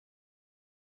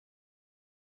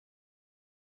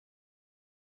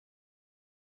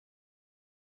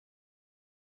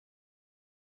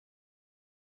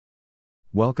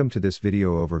Welcome to this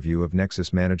video overview of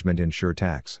Nexus management in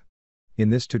SureTax. In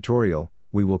this tutorial,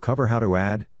 we will cover how to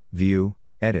add, view,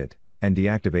 edit, and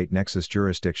deactivate Nexus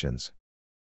jurisdictions.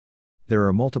 There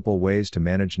are multiple ways to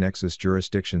manage Nexus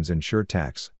jurisdictions in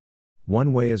SureTax.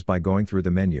 One way is by going through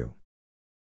the menu.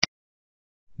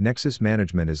 Nexus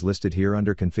management is listed here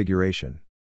under Configuration.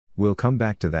 We'll come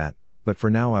back to that, but for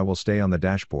now I will stay on the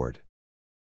dashboard.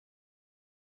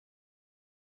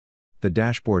 The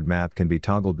dashboard map can be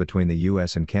toggled between the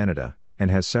US and Canada, and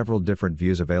has several different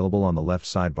views available on the left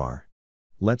sidebar.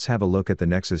 Let's have a look at the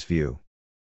Nexus view.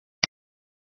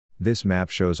 This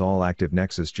map shows all active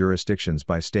Nexus jurisdictions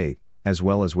by state, as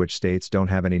well as which states don't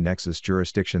have any Nexus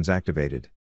jurisdictions activated.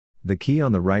 The key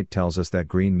on the right tells us that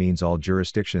green means all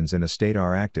jurisdictions in a state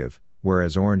are active,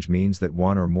 whereas orange means that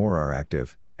one or more are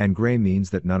active, and gray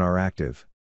means that none are active.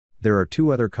 There are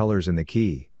two other colors in the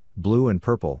key, blue and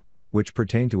purple, which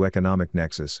pertain to economic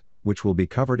nexus, which will be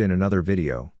covered in another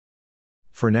video.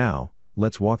 For now,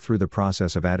 let's walk through the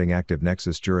process of adding active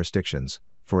Nexus jurisdictions,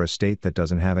 for a state that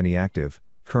doesn't have any active,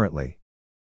 currently.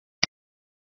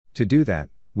 To do that,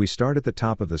 we start at the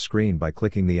top of the screen by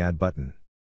clicking the Add button.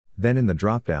 Then in the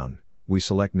drop-down, we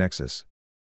select Nexus.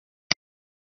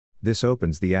 This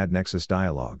opens the Add Nexus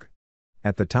dialog.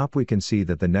 At the top we can see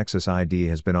that the Nexus ID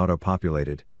has been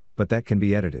auto-populated, but that can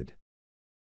be edited.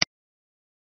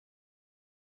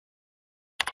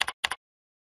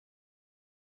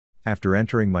 After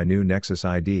entering my new Nexus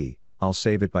ID, I'll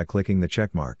save it by clicking the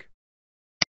checkmark.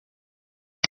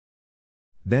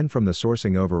 Then from the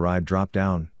Sourcing Override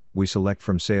drop-down, we select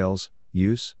from Sales,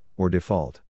 Use, or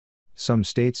Default. Some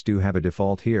states do have a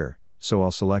default here, so I'll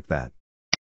select that.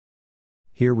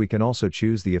 Here we can also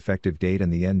choose the effective date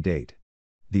and the end date.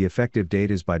 The effective date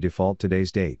is by default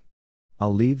today's date.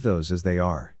 I'll leave those as they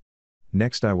are.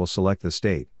 Next I will select the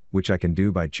state, which I can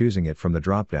do by choosing it from the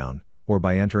drop-down, or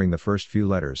by entering the first few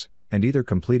letters, and either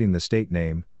completing the state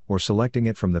name, or selecting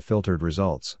it from the filtered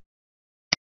results.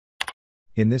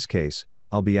 In this case,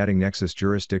 I'll be adding Nexus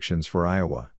jurisdictions for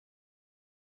Iowa.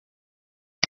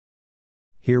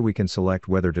 Here we can select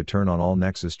whether to turn on all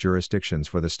Nexus jurisdictions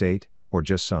for the state, or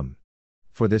just some.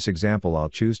 For this example I'll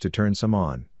choose to turn some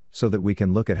on, so that we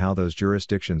can look at how those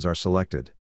jurisdictions are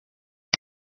selected.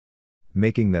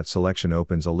 Making that selection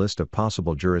opens a list of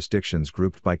possible jurisdictions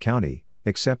grouped by county,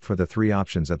 except for the three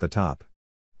options at the top: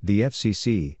 the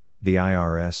FCC, the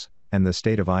IRS, and the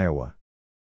state of Iowa.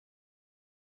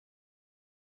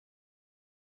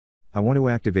 I want to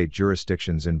activate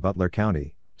jurisdictions in Butler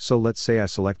County, so let's say I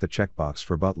select the checkbox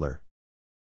for Butler.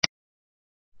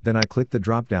 Then I click the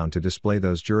drop-down to display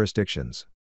those jurisdictions.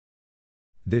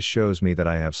 This shows me that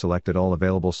I have selected all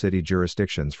available city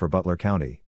jurisdictions for Butler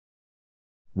County.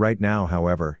 Right now,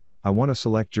 however, I want to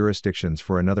select jurisdictions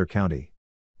for another county.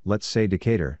 Let's say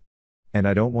Decatur. And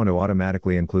I don't want to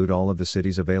automatically include all of the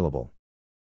cities available.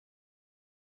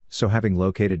 So having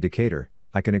located Decatur,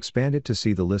 I can expand it to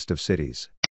see the list of cities.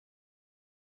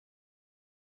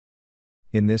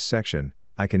 In this section,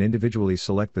 I can individually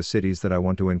select the cities that I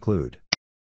want to include.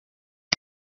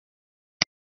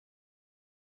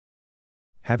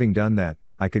 Having done that,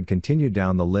 I could continue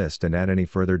down the list and add any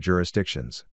further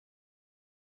jurisdictions.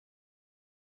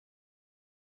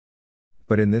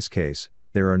 But in this case,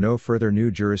 there are no further new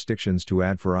jurisdictions to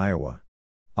add for Iowa.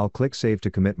 I'll click Save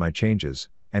to commit my changes,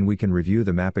 and we can review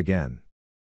the map again.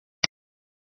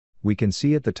 We can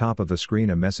see at the top of the screen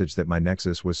a message that my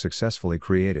Nexus was successfully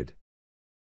created.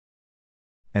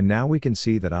 And now we can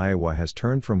see that Iowa has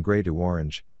turned from gray to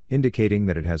orange, indicating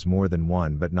that it has more than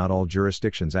one but not all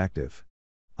jurisdictions active.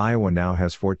 Iowa now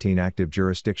has 14 active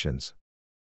jurisdictions.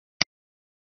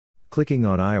 Clicking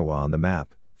on Iowa on the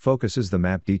map focuses the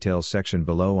map details section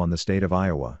below on the state of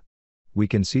Iowa. We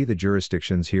can see the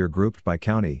jurisdictions here grouped by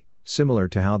county, similar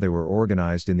to how they were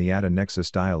organized in the Add a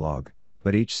Nexus dialog,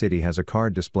 but each city has a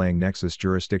card displaying Nexus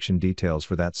jurisdiction details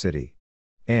for that city.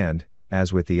 And,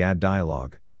 as with the Add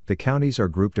dialog, the counties are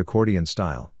grouped accordion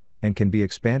style, and can be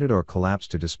expanded or collapsed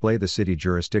to display the city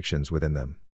jurisdictions within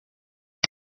them.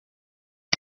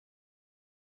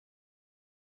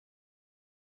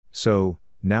 So,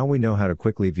 now we know how to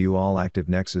quickly view all active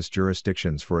Nexus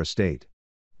jurisdictions for a state.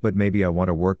 But maybe I want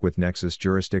to work with Nexus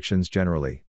jurisdictions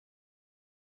generally.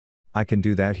 I can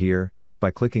do that here,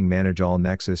 by clicking Manage All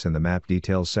Nexus in the Map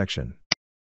Details section.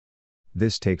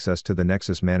 This takes us to the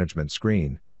Nexus Management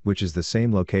screen, which is the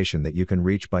same location that you can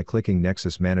reach by clicking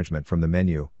Nexus Management from the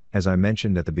menu, as I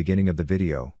mentioned at the beginning of the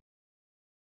video.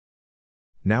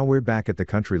 Now we're back at the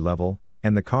country level,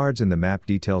 and the cards in the Map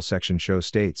Details section show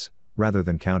states, rather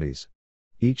than counties.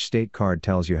 Each state card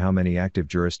tells you how many active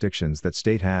jurisdictions that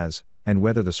state has, and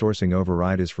whether the sourcing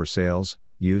override is for sales,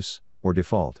 use, or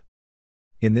default.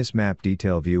 In this map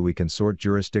detail view we can sort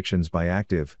jurisdictions by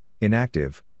active,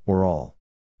 inactive, or all.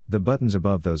 The buttons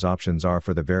above those options are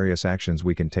for the various actions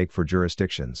we can take for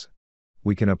jurisdictions.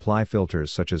 We can apply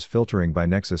filters such as filtering by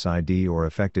Nexus ID or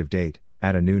effective date,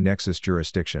 add a new Nexus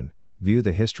jurisdiction, view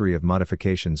the history of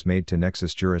modifications made to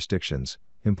Nexus jurisdictions,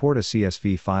 import a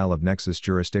CSV file of Nexus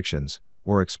jurisdictions,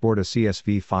 or export a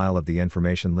CSV file of the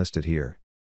information listed here.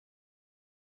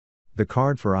 The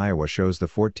card for Iowa shows the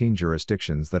 14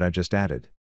 jurisdictions that I just added.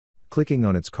 Clicking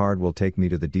on its card will take me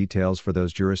to the details for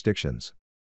those jurisdictions.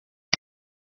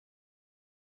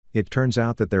 It turns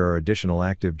out that there are additional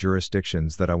active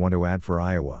jurisdictions that I want to add for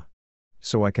Iowa.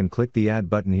 So I can click the Add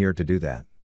button here to do that.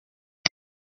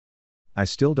 I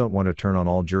still don't want to turn on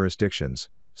all jurisdictions,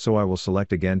 so I will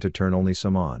select again to turn only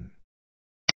some on.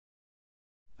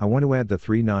 I want to add the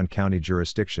 3 non-county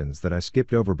jurisdictions that I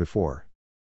skipped over before.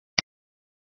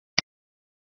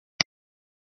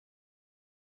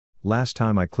 Last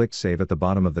time I clicked Save at the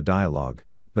bottom of the dialog,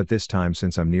 but this time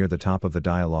since I'm near the top of the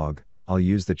dialog, I'll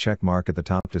use the check mark at the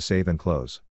top to save and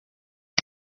close.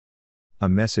 A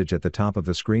message at the top of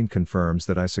the screen confirms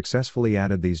that I successfully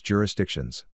added these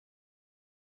jurisdictions,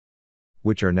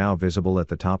 which are now visible at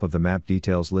the top of the map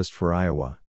details list for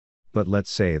Iowa. But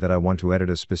let's say that I want to edit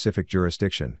a specific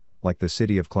jurisdiction, like the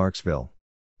city of Clarksville.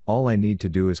 All I need to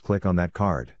do is click on that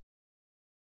card.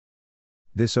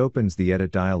 This opens the edit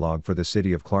dialog for the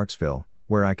city of Clarksville,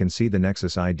 where I can see the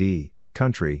Nexus ID,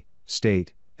 country,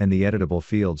 state, and the editable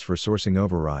fields for sourcing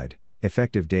override,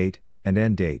 effective date, and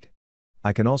end date.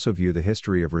 I can also view the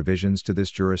history of revisions to this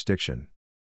jurisdiction.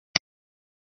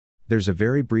 There's a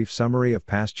very brief summary of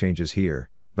past changes here,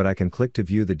 but I can click to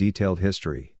view the detailed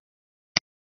history.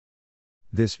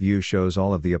 This view shows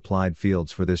all of the applied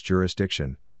fields for this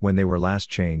jurisdiction, when they were last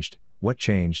changed, what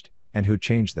changed, and who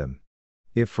changed them.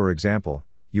 If, for example,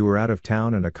 you were out of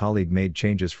town and a colleague made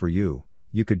changes for you,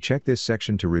 you could check this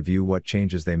section to review what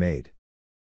changes they made.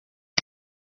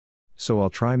 So I'll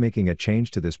try making a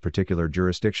change to this particular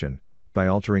jurisdiction, by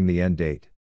altering the end date.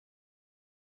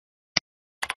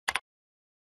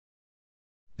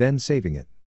 Then saving it.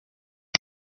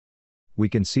 We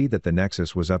can see that the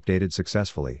Nexus was updated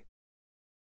successfully.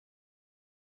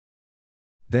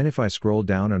 Then if I scroll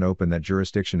down and open that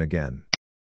jurisdiction again,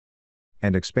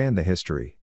 and expand the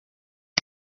history,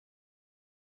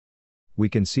 we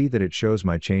can see that it shows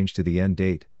my change to the end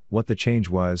date, what the change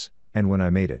was, and when I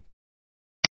made it.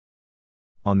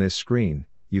 On this screen,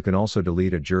 you can also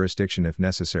delete a jurisdiction if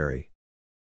necessary.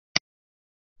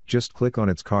 Just click on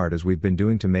its card as we've been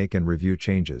doing to make and review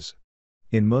changes.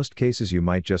 In most cases you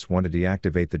might just want to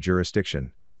deactivate the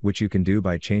jurisdiction, which you can do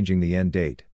by changing the end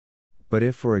date. But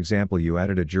if for example you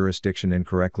added a jurisdiction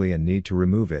incorrectly and need to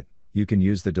remove it, you can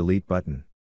use the delete button.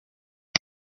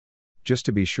 Just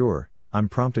to be sure, I'm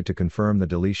prompted to confirm the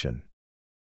deletion.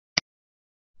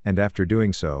 And after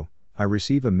doing so, I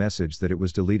receive a message that it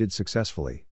was deleted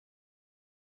successfully.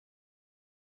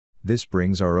 This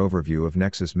brings our overview of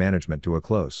Nexus management to a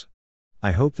close.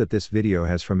 I hope that this video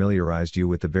has familiarized you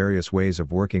with the various ways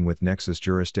of working with Nexus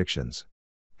jurisdictions.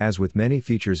 As with many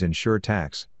features in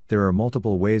SureTax, there are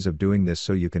multiple ways of doing this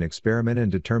so you can experiment and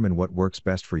determine what works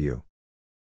best for you.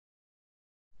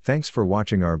 Thanks for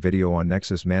watching our video on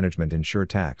Nexus management in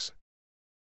SureTax.